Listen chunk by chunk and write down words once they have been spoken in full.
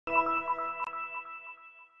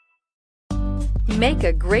Make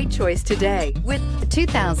a great choice today with the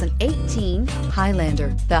 2018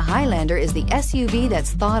 Highlander. The Highlander is the SUV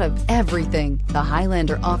that's thought of everything. The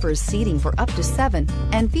Highlander offers seating for up to 7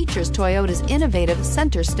 and features Toyota's innovative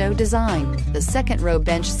center stow design. The second row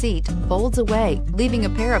bench seat folds away, leaving a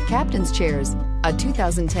pair of captain's chairs. A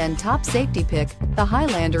 2010 top safety pick, the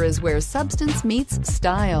Highlander is where substance meets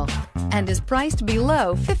style and is priced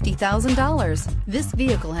below $50,000. This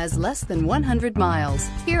vehicle has less than 100 miles.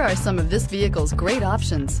 Here are some of this vehicle's great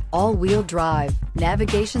options: all-wheel drive,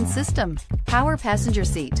 navigation system, power passenger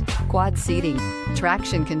seat, quad seating,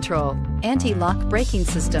 traction control, anti-lock braking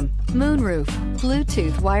system, moonroof,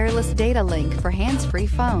 Bluetooth wireless data link for hands-free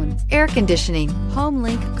phone, air conditioning, home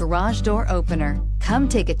link garage door opener. Come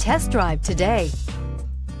take a test drive today.